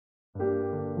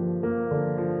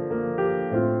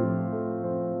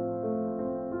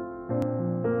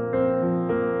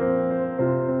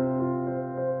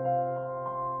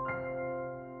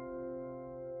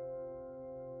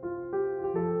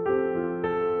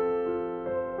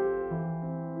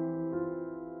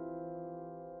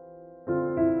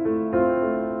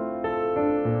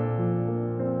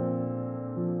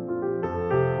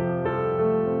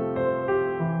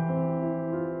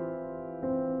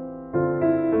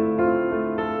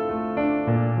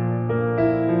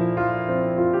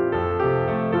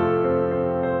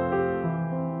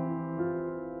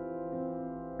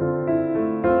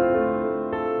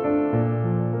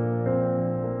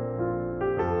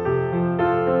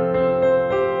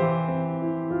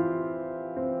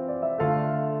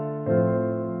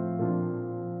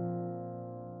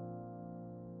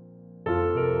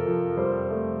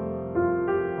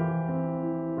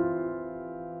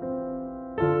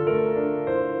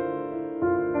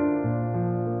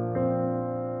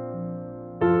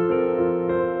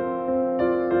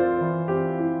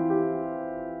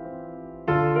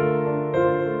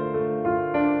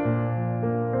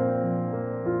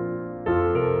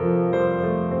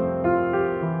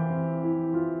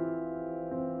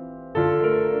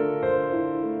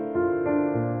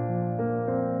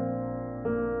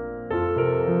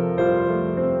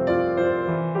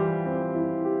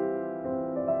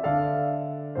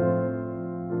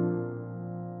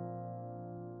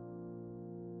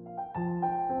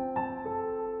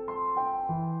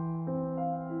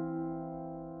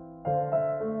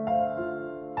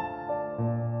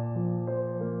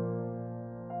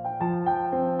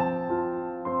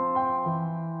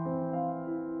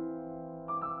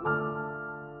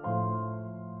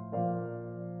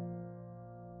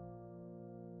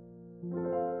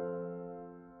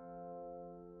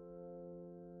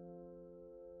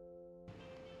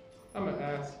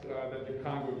that the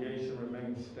congregation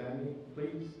remain standing,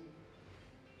 please.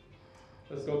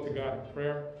 Let's go to God in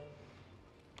prayer.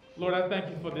 Lord, I thank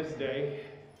you for this day,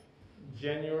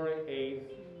 January 8th,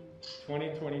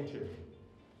 2022.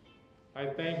 I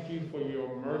thank you for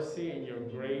your mercy and your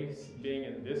grace being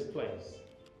in this place.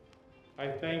 I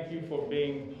thank you for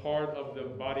being part of the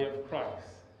body of Christ.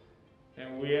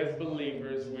 And we as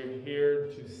believers, we're here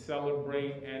to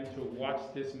celebrate and to watch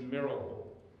this miracle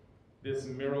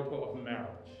of marriage.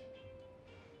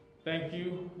 Thank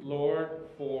you, Lord,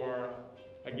 for,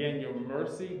 again, your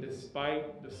mercy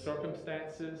despite the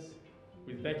circumstances.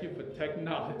 We thank you for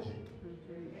technology.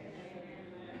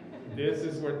 This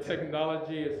is where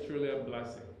technology is truly a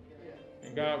blessing.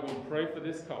 And God, we pray for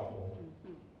this couple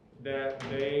that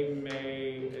they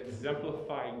may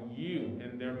exemplify you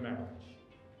in their marriage.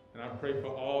 And I pray for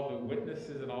all the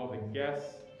witnesses and all the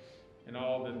guests and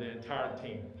all the entire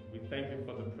team. We thank you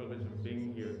for the privilege of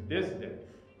being here this day.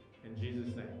 In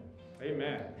Jesus' name,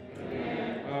 amen.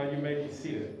 Amen. You may be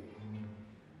seated.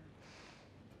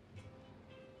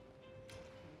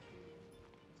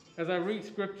 As I read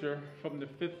scripture from the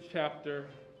 5th chapter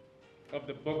of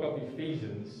the book of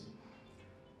Ephesians,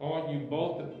 I want you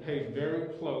both to pay very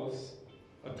close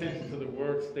attention to the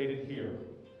words stated here.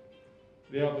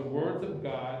 They are the words of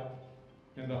God,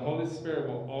 and the Holy Spirit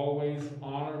will always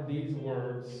honor these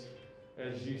words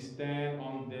as you stand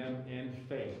on them in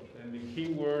faith. And the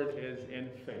key word is in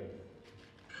faith.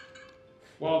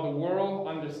 While the world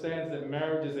understands that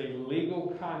marriage is a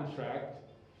legal contract,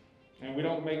 and we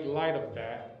don't make light of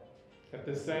that, at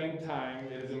the same time,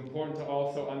 it is important to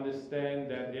also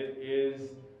understand that it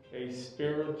is a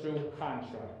spiritual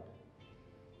contract.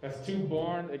 As two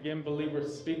born-again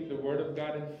believers speak the word of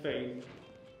God in faith,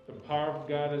 the power of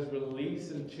God is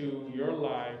released into your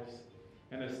lives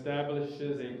and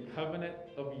establishes a covenant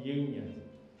of union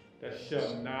that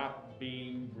shall not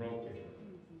be broken.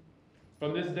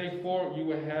 From this day forward, you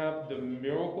will have the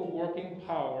miracle-working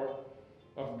power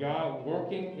of God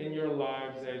working in your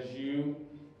lives as you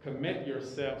commit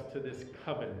yourselves to this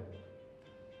covenant.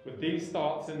 With these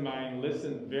thoughts in mind,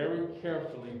 listen very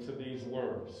carefully to these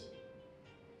words.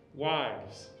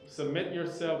 Wives, submit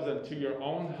yourselves unto your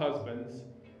own husbands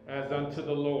as unto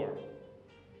the Lord.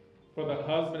 For the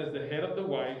husband is the head of the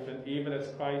wife, and even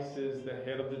as Christ is the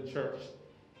head of the church,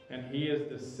 and he is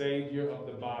the Savior of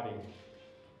the body.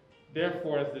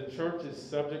 Therefore, as the church is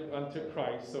subject unto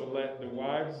Christ, so let the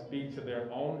wives be to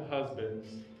their own husbands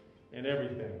in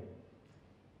everything.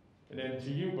 And then to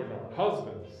you, Bernard,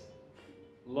 husbands,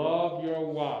 love your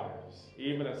wives,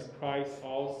 even as Christ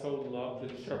also loved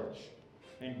the church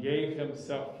and gave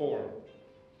himself for it,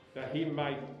 that he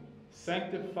might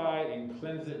sanctify and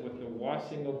cleanse it with the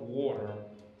washing of water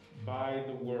by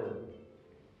the word,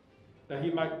 that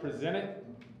he might present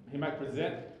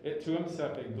it to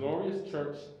himself a glorious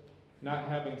church, not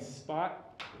having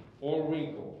spot or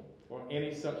wrinkle or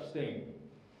any such thing,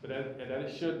 but that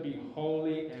it should be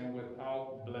holy and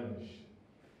without blemish.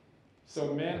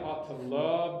 So men ought to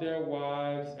love their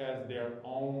wives as their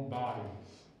own bodies.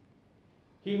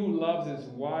 He who loves his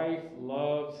wife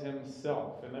loves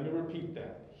himself. And let me repeat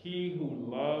that. He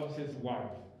who loves his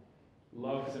wife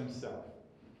loves himself.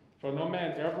 For no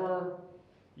man ever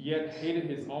yet hated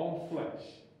his own flesh,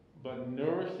 but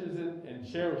nourishes it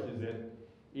and cherishes it,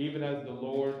 even as the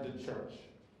Lord the church.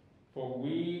 For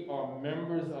we are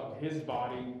members of his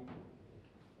body,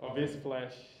 of his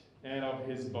flesh, and of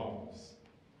his bones.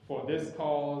 For this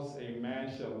cause a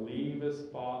man shall leave his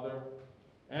father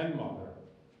and mother,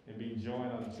 and be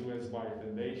joined unto his wife,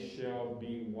 and they shall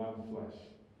be one flesh.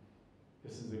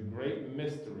 This is a great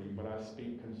mystery, but I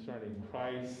speak concerning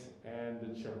Christ and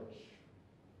the church.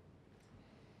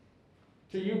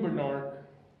 To you, Bernard,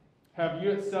 have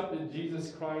you accepted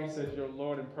Jesus Christ as your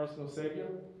Lord and personal Savior?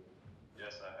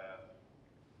 Yes, I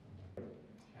have.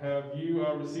 Have you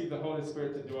received the Holy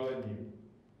Spirit to dwell in you?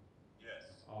 Yes.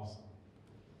 Awesome.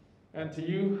 And to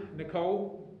you,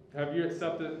 Nicole, have you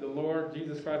accepted the Lord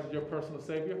Jesus Christ as your personal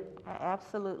Savior? I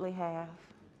absolutely have.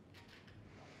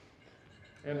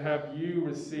 And have you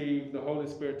received the Holy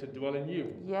Spirit to dwell in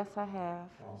you? Yes, I have.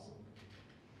 Awesome.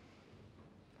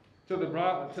 To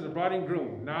the bride and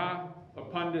groom, now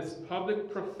upon this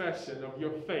public profession of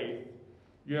your faith,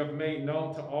 you have made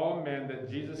known to all men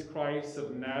that Jesus Christ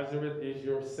of Nazareth is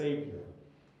your Savior.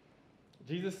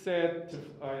 Jesus said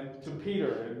to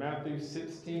Peter in Matthew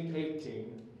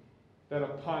 16:18, that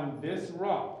upon this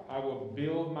rock I will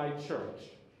build my church.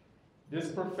 This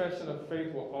profession of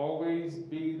faith will always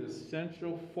be the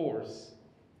central force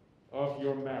of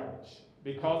your marriage.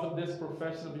 Because of this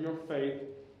profession of your faith,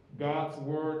 God's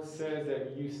word says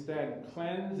that you stand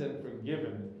cleansed and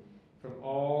forgiven from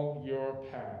all your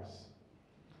past.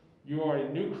 You are a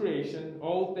new creation.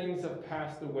 Old things have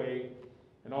passed away,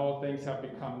 and all things have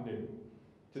become new.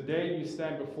 Today you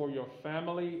stand before your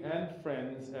family and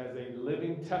friends as a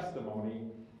living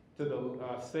testimony to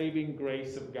the saving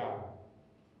grace of God.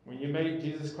 When you made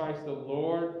Jesus Christ the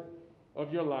Lord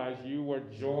of your lives, you were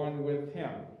joined with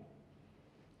him.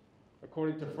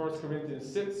 According to 1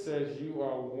 Corinthians 6 says you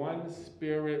are one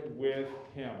spirit with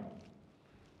him.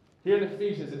 Here in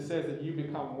Ephesians it says that you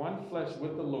become one flesh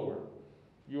with the Lord.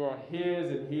 You are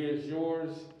his and he is yours.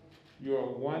 You are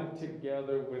one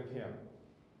together with him.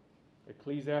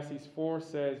 Ecclesiastes 4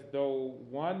 says, though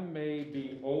one may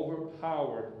be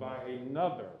overpowered by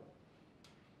another,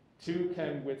 two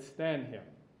can withstand him,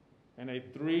 and a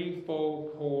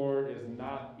threefold cord is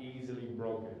not easily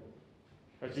broken.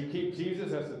 As you keep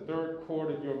Jesus as the third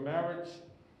cord of your marriage,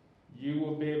 you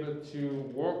will be able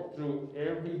to work through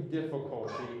every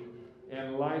difficulty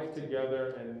in life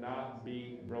together and not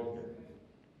be broken.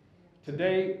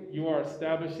 Today, you are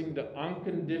establishing the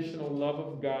unconditional love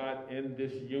of God in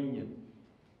this union.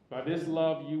 By this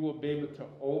love, you will be able to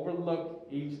overlook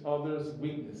each other's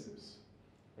weaknesses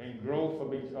and grow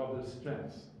from each other's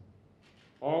strengths.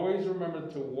 Always remember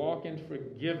to walk in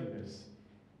forgiveness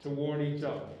toward each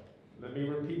other. Let me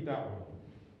repeat that one.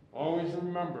 Always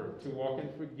remember to walk in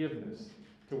forgiveness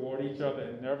toward each other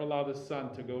and never allow the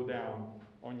sun to go down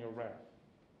on your wrath.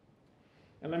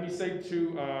 And let me say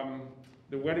to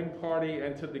the wedding party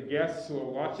and to the guests who are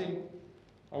watching,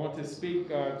 I want to speak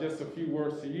just a few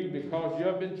words to you because you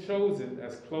have been chosen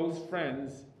as close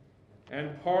friends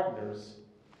and partners.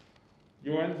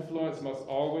 Your influence must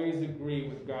always agree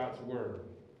with God's word.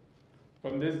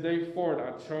 From this day forward,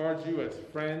 I charge you as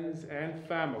friends and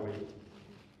family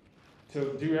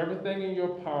to do everything in your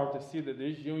power to see that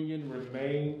this union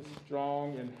remains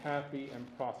strong and happy and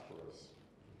prosperous.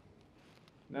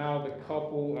 Now the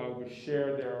couple will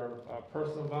share their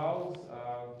personal vows.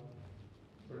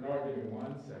 Bernard, give me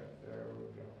 1 sec. There we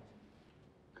go.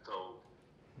 Nicole,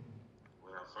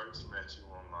 when I first met you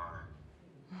online,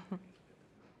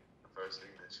 the first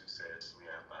thing that you said to me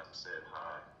after I said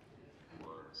hi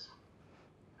was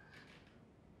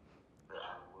that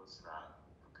I was not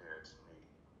prepared to meet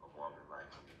a woman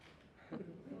like you.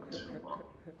 A true woman.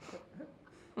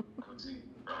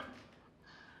 Right?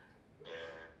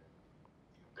 And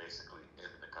you basically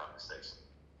ended the conversation.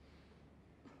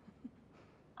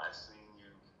 I seen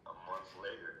you a month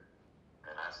later,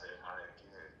 and I said hi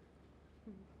again.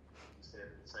 You said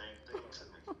the same thing to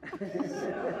me.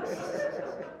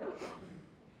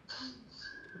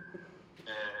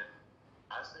 And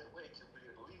I said, wait, can we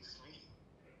at least meet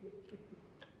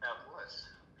and have lunch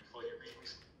before you meet me?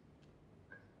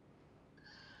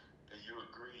 And you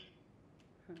agreed.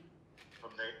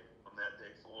 From that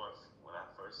day forth, when I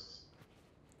first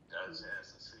got a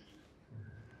chance to see you,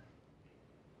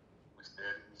 we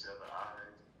stared at each other's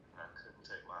eyes, and I couldn't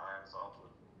take my eyes off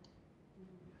of you.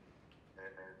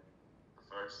 And the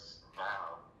first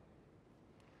vow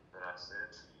that I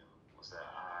said to you was that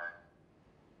I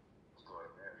was going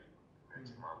to marry you, make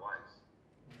you my wife.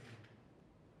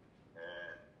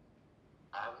 And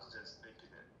I was just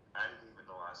thinking it. I didn't even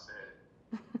know I said it.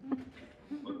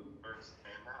 But the words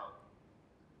came out,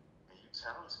 and you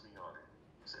challenged me on it.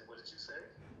 You said, what did you say?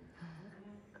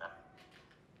 And I,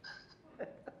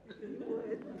 You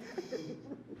would.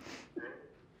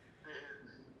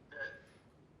 that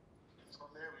he was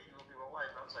going to marry you, you're going to be my wife.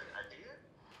 And I was like, I did?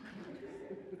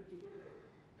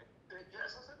 And he said,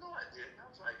 yes. I said, no, I didn't. I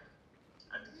was like,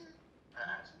 I did. I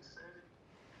actually said it.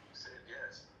 You said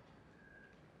yes.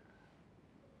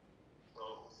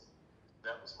 So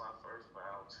that was my first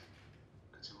vow to you,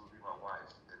 that you would be my wife.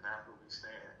 And now here we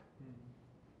stand.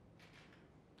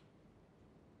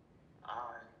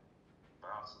 I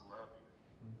vow to love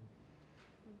you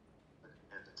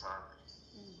at the time.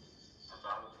 I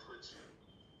vow to put you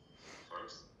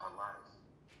first in my life.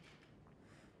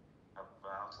 I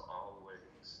vow to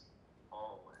always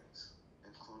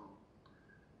include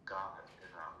God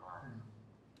in our life.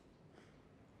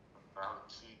 I vow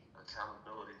to keep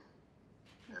accountability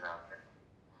in our life.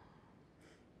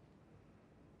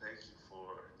 Thank you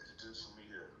for introducing me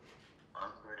to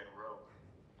Andre and Roe.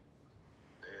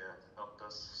 They have helped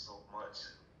us so much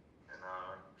in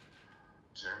our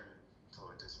journey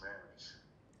toward this marriage.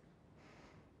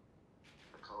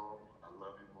 Nicole, I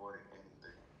love you more than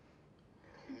anything.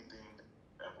 And anything that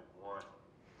you ever want,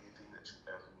 anything that you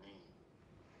ever need,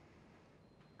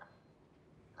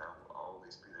 I will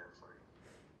always be there for you.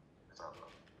 Because I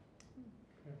love you.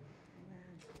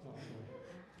 Awesome.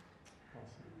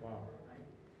 Wow.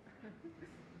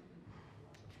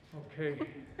 Okay.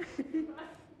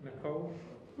 Nicole?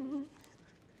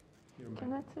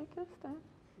 take this down?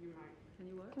 You might. Can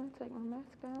you what? Can I take my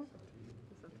mask down?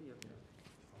 It's up to you.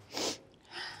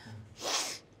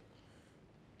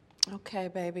 Okay,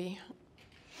 baby.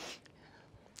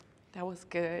 That was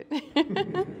good.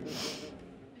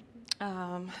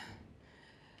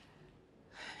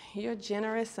 Your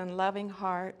generous and loving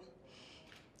heart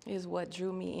is what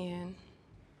drew me in.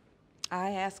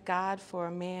 I asked God for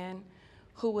a man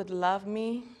who would love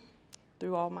me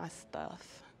through all my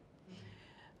stuff.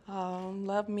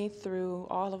 Love me through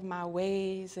all of my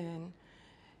ways and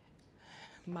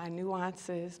my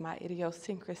nuances, my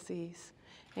idiosyncrasies.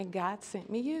 And God sent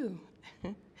me you.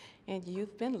 And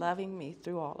you've been loving me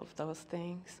through all of those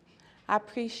things. I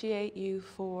appreciate you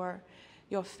for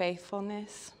your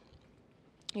faithfulness,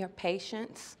 your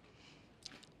patience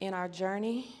in our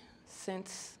journey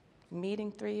since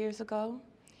meeting 3 years ago.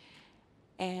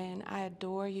 And I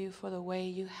adore you for the way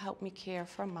you helped me care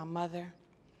for my mother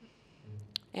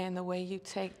and the way you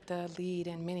take the lead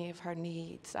in many of her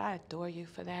needs. I adore you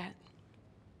for that.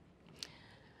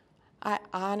 I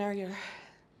honor your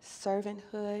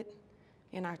servanthood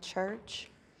in our church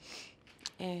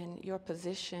and your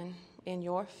position in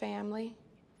your family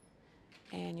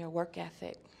and your work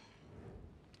ethic.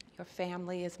 Your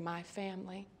family is my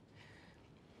family,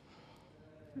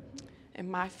 and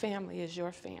my family is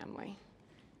your family.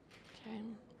 Okay?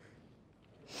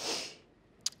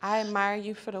 I admire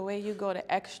you for the way you go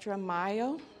the extra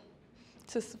mile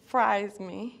to surprise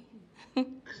me.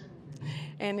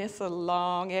 And it's a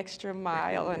long extra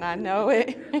mile, and I know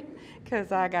it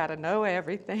because I got to know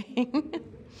everything.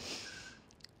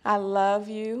 I love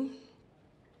you,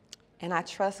 and I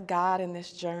trust God in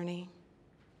this journey.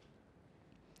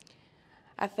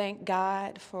 I thank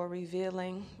God for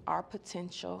revealing our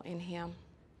potential in Him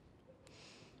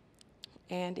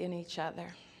and in each other.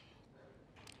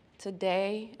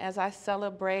 Today, as I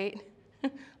celebrate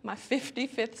my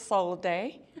 55th Soul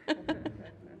Day,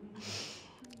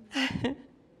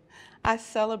 I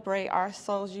celebrate our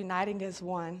souls uniting as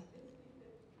one.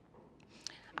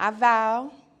 I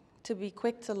vow to be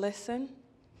quick to listen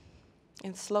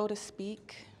and slow to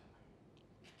speak,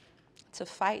 to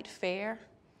fight fair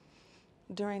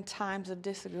during times of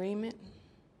disagreement,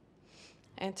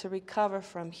 and to recover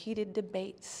from heated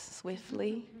debates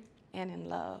swiftly and in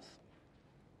love.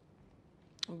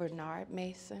 Bernard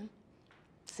Mason,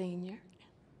 Sr.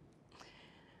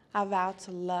 I vow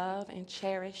to love and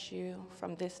cherish you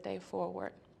from this day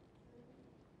forward.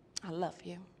 I love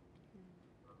you.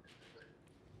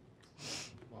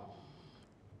 Wow.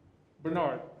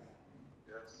 Bernard,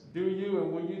 Yes. do you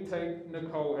and will you take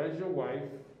Nicole as your wife,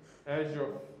 as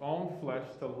your own flesh,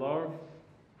 to love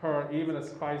her even as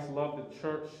Christ loved the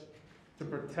church, to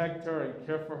protect her and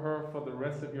care for her for the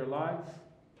rest of your lives?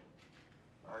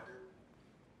 I do.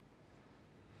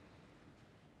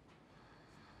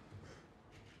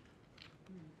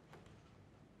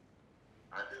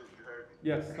 I do. You heard me.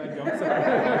 Yes, thank you. I'm sorry.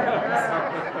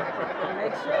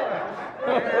 Make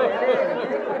sure.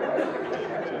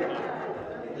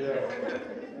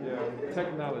 Yeah,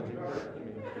 technology.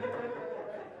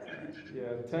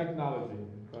 Yeah, technology.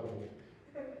 Incredible.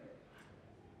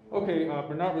 Okay,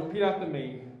 Bernard, repeat after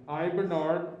me. I,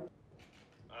 Bernard,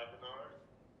 I, Bernard,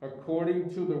 according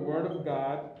to the word of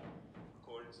God,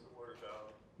 according to the word of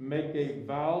God, make a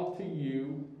vow to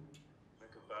you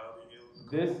make a vow to you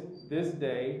this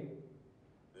day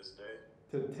this day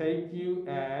to take you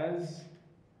as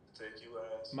to take you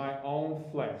as my own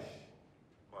flesh,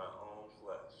 my own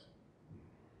flesh,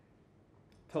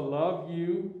 to love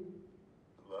you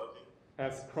to love you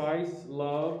as Christ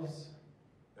loves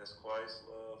as Christ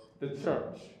loved the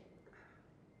church.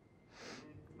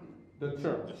 The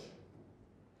church.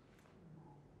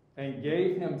 And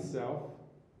gave himself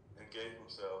and gave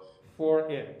himself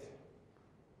for it.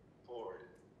 for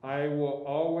it. I will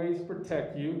always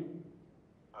protect you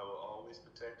I will always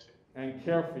protect you and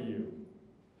care for you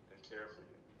and care for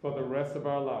you for the rest of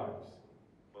our lives.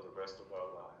 for the rest of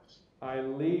our lives. I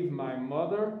leave my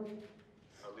mother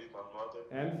I leave my mother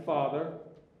and father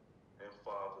and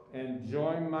father and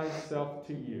join myself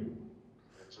to you,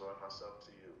 and join myself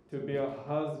to you, to be a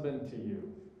husband to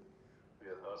you. be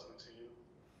a husband to you.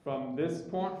 From this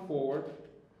point forward,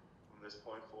 From this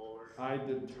point forward, I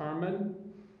determine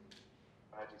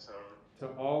I determine to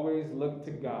always look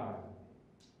to God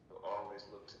to always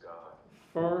look to God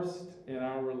first in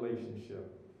our relationship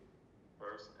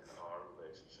first in our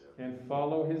relationship, and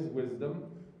follow his wisdom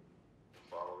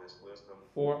follow his wisdom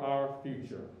for our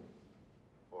future.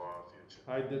 for our future.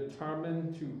 I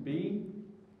determine to be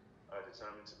I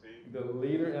determine to be the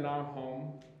leader in our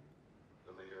home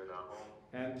the leader in our home,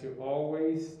 and to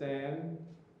always stand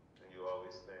and you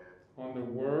always stand on the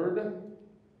word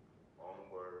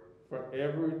for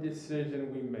every decision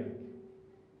we make.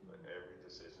 for every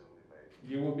decision we make.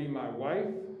 You will be my wife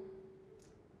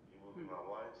You will be my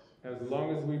wife as long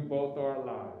as we both are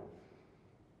alive.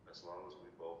 as long as we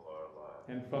both are alive.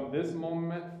 And from this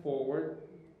moment forward,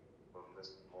 From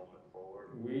this moment forward,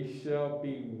 we shall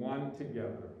be one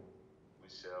together. we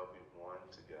shall be one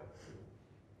together.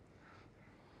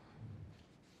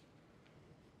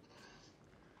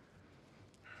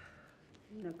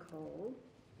 Nicole.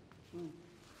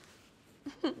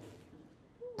 It's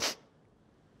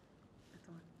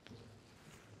on.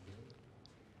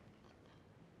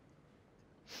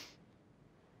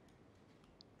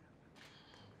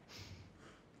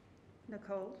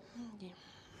 Nicole, Yeah,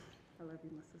 I love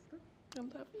you, my sister.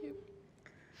 I love you.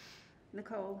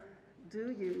 Nicole,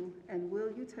 do you and will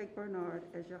you take Bernard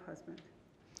as your husband,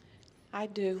 I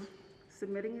do.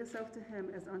 submitting yourself to him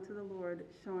as unto the Lord,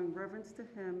 showing reverence to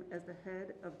him as the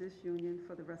head of this union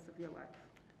for the rest of your life?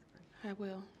 I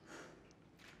will.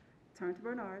 Turn to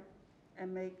Bernard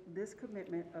and make this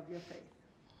commitment of your faith.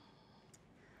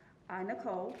 I,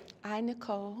 Nicole, I,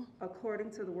 Nicole,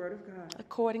 according to the word of God,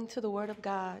 according to the word of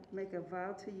God, make a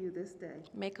vow to you this day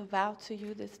make a vow to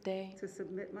you this day to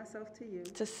submit myself to you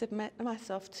to submit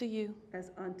myself to you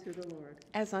as unto the Lord.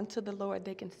 as unto the Lord.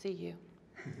 They can see you.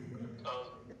 Oh,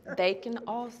 They can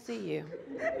all see you.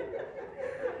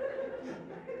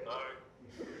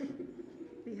 sorry.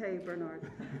 Behave, Bernard.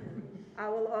 I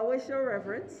will always show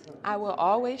reverence I will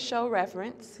always show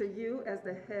reverence to you as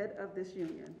the head of this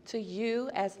union. to you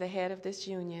as the head of this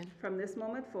union. From this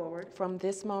moment forward, From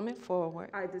this moment forward,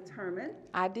 I determine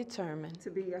I determine to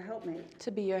be your helpmate,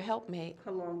 to be your helpmate,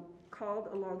 called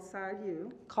alongside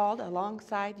you, called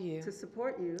alongside you, to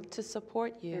support you to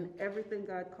support you in everything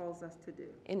God calls us to do.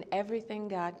 in everything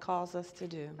God calls us to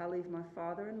do. I leave my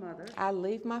father and mother. I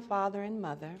leave my father and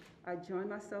mother. I join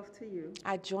myself to you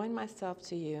I join myself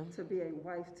to you to be a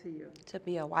wife to you. to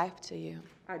be a wife to you.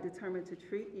 I determine to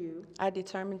treat you I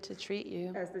determine to treat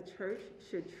you as the church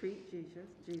should treat Jesus,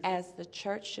 as the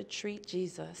church should treat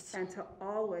Jesus, and to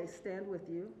always stand with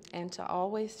you and to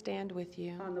always stand with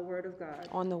you on the word of God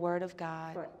on the word of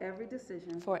God for every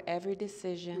decision for every we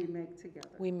decision make together.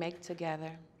 we make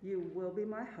together. You will be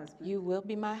my husband. You will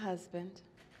be my husband.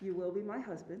 You will be my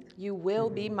husband You will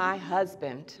be my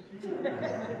husband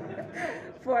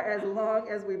for as long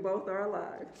as we both are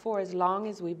alive. for as long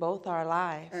as we both are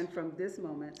alive. And from this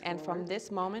moment And from forward,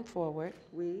 this moment forward,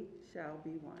 we shall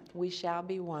be one. we shall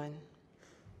be one.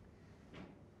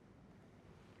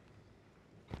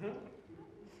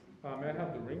 May I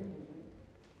have the ring?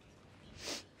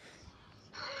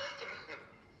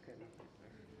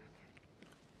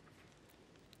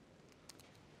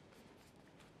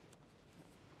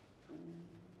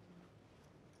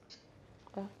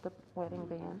 That's the wedding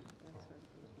band.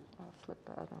 I'll slip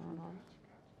the other one on.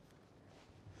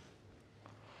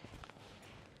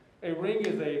 A ring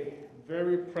is a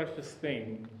very precious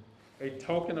thing, a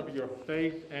token of your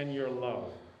faith and your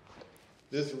love.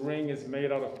 This ring is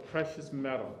made out of precious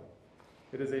metal.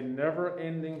 It is a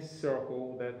never-ending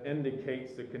circle that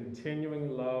indicates the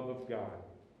continuing love of God.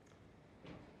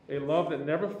 A love that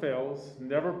never fails,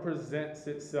 never presents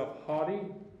itself haughty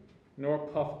nor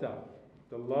puffed up.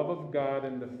 The love of God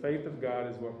and the faith of God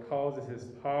is what causes His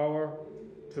power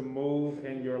to move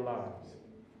in your lives.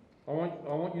 I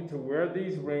want you to wear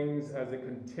these rings as a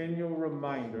continual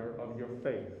reminder of your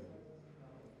faith,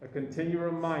 a continual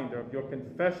reminder of your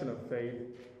confession of faith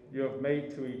you have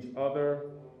made to each other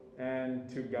and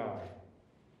to God.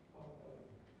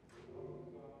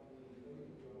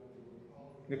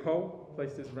 Nicole,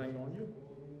 place this ring on you.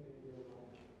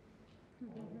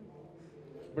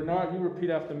 Bernard, you repeat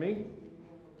after me.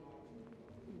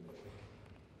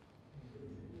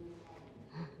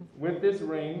 With this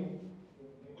ring,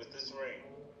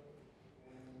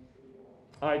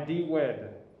 I thee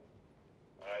wed.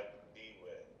 I thee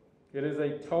wed. It is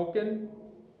a token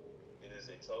It is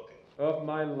a token of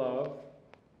my love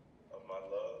of my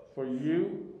love for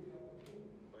you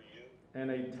for you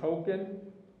and a token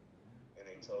and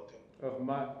a token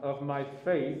of my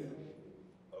faith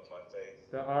of my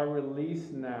faith that I release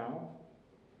now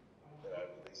that I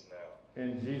release now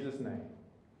in Jesus' name.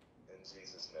 in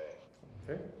Jesus'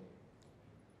 name. Okay?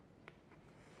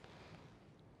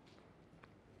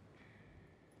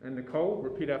 And Nicole,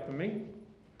 repeat after me.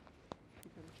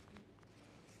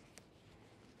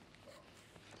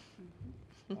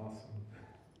 Awesome.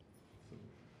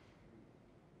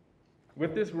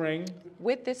 With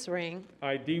this ring,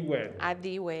 I thee wed. I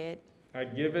thee wed. I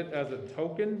give it as a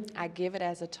token I give it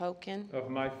as a token of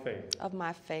my faith. of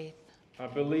my faith. I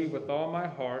believe with all my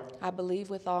heart I believe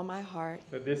with all my heart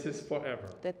that this is forever.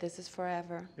 that this is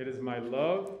forever. It is my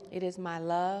love It is my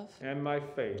love and my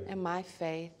faith. and my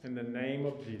faith In the name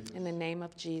of Jesus. in the name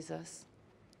of Jesus.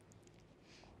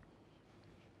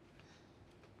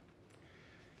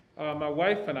 My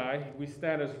wife and I, we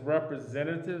stand as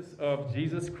representatives of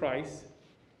Jesus Christ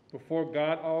before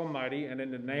God Almighty, and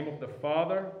in the name of the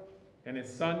Father and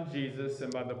His Son Jesus,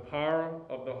 and by the power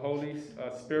of the Holy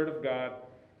Spirit of God,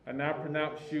 I now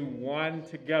pronounce you one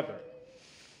together.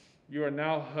 You are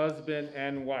now husband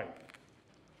and wife.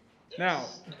 Now,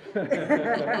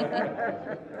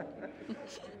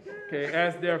 okay,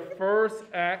 as their first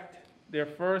act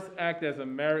as a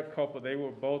married couple, they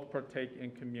will both partake in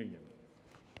communion.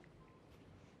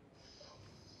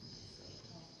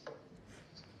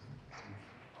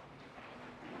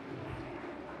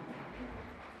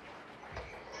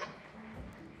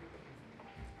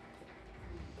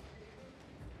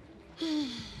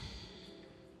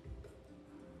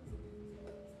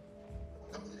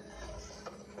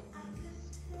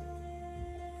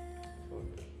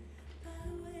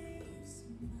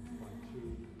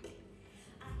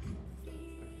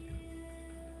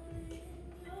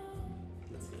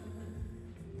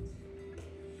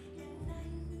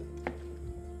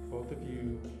 Both of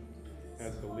you,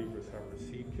 as believers, have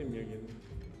received communion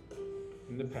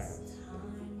in the past.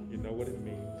 You know what it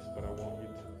means, but I want you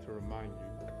to remind you,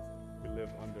 we live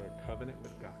under a covenant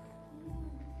with God.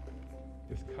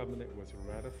 This covenant was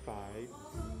ratified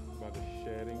by the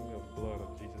shedding of blood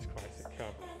of Jesus Christ at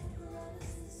Calvary.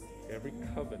 Every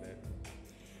covenant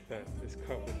that is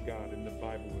cut with God in the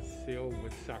Bible was sealed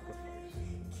with sacrifice.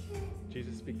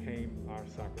 Jesus became our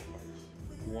sacrifice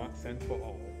once and for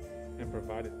all, and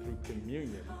provided through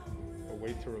communion a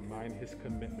way to remind His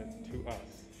commitment to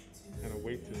us and a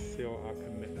way to seal our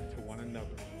commitment to one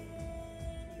another.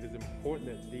 It is important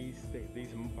that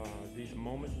these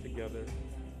moments together,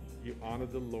 you honor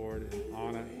the Lord and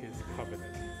honor His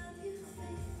covenant.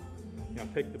 Now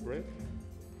take the bread.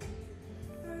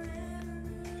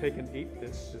 Take and eat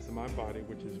this. This is my body,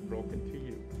 which is broken to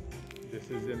you. This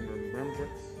is in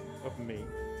remembrance of me.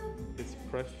 His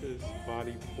precious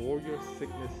body bore your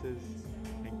sicknesses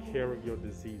and carried your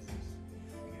diseases.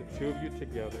 The two of you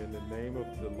together in the name of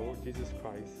the Lord Jesus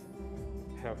Christ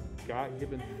have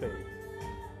God-given faith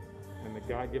and the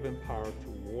God-given power to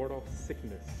ward off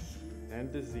sickness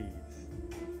and disease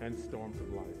and storms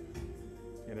of life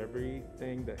and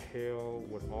everything that hell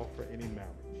would offer any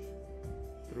marriage.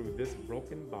 Through this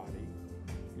broken body,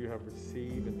 you have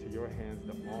received into your hands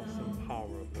the awesome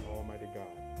power of the Almighty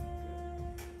God.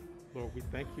 Lord, we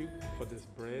thank you for this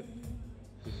bread.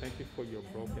 We thank you for your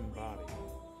broken body.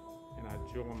 And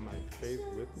I join my faith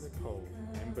with Nicole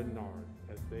and Bernard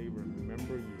as they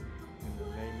remember you in the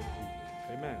name of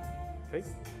Jesus. Amen. Take.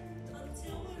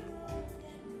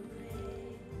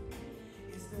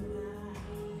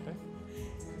 Okay.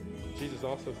 Jesus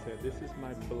also said, "This is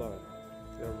my blood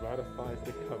that ratifies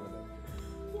the covenant.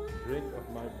 Drink of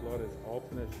my blood as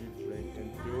often as you drink,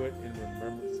 and do it in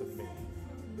remembrance of me."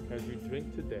 As you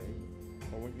drink today,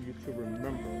 I want you to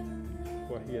remember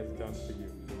what He has done for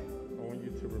you. I want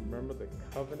you to remember the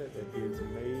covenant that He has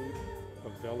made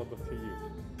available to you,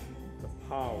 the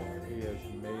power He has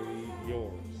made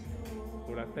yours.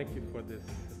 Lord, I thank you for this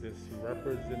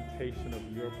representation of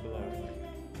your blood.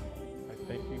 I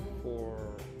thank you for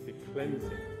the cleansing,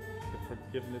 the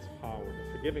forgiveness power,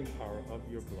 the forgiving power of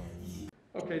your blood.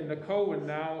 Okay, Nicole will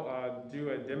now do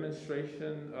a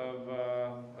demonstration of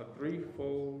a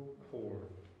threefold cord.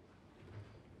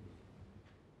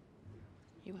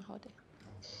 You want to hold it?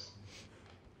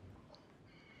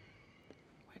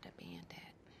 Where the band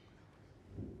at?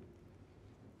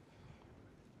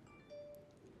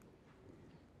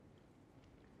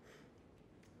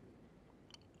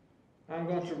 I'm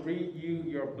going to read you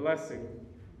your blessing,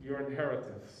 your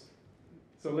inheritance.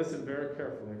 So listen very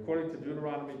carefully. According to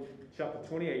Deuteronomy chapter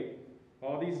 28,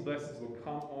 all these blessings will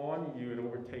come on you and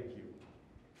overtake you.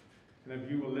 And if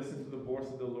you will listen to the voice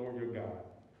of the Lord your God.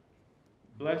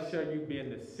 Blessed shall you be in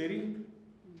the city,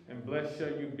 and blessed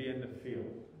shall you be in the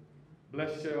field.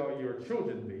 Blessed shall your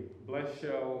children be. Blessed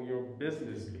shall your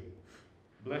business be.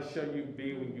 Blessed shall you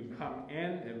be when you come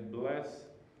in, and blessed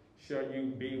shall you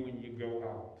be when you go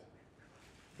out.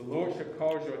 The Lord shall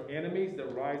cause your enemies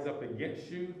that rise up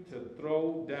against you to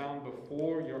throw down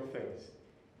before your face.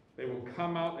 They will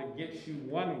come out against you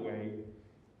one way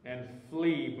and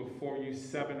flee before you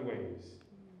 7 ways.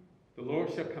 The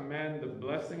Lord shall command the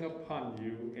blessing upon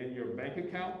you in your bank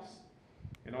accounts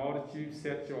and all that you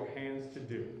set your hands to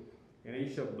do. And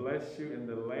He shall bless you in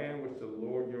the land which the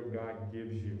Lord your God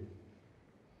gives you.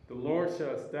 The Lord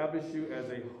shall establish you as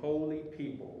a holy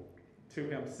people to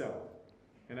himself.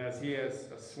 And as he has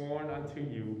sworn unto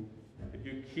you, if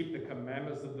you keep the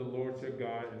commandments of the Lord your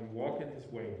God and walk in his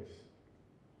ways.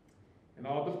 And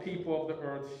all the people of the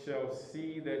earth shall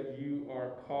see that you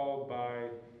are called by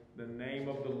the name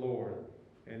of the Lord,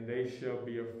 and they shall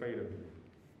be afraid of you.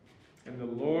 And the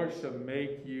Lord shall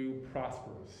make you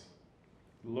prosperous.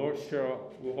 The Lord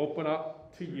will open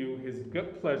up to you his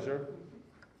good pleasure.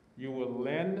 You will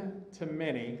lend to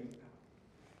many,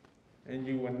 and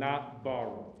you will not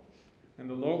borrow. And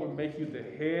the Lord will make you the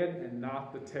head and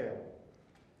not the tail.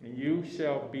 And you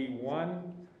shall be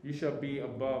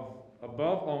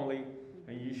above only,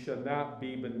 and you shall not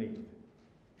be beneath.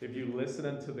 If you listen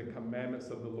unto the commandments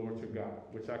of the Lord your God,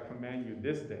 which I command you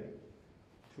this day,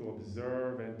 to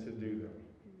observe and to do them.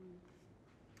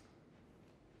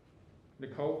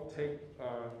 Nicole, take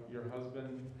your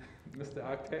husband, Mr.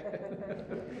 Octet.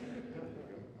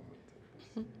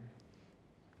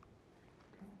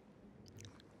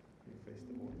 Face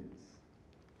the audience.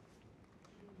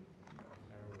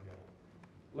 There we go.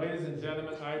 Ladies and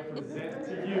gentlemen, I present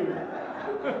to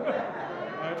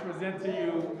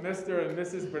you Mr. and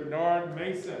Mrs. Bernard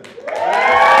Mason.